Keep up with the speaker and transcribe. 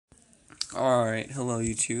Alright, hello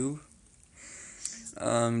YouTube.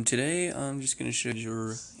 Today I'm just going to show you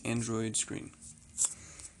your Android screen.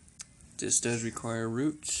 This does require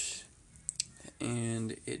root,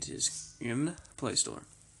 and it is in Play Store.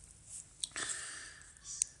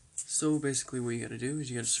 So basically what you gotta do is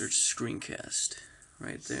you gotta search Screencast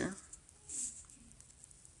right there.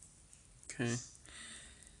 Okay.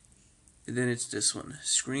 And then it's this one,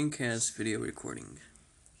 Screencast Video Recording.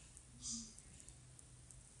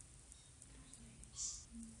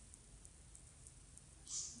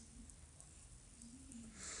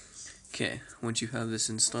 Okay, once you have this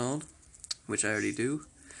installed, which I already do,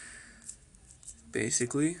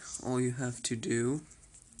 basically all you have to do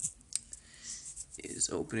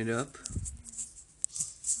is open it up.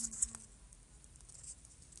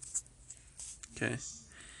 Okay,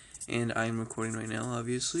 and I'm recording right now,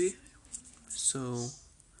 obviously, so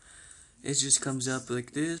it just comes up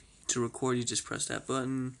like this. To record, you just press that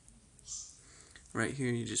button right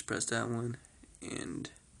here, you just press that one,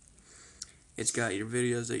 and it's got your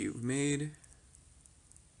videos that you've made,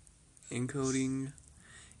 encoding,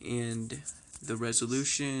 and the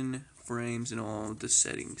resolution, frames, and all the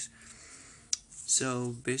settings.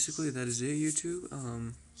 So basically that is it, YouTube.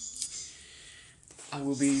 I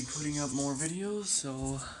will be putting up more videos,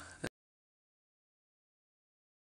 so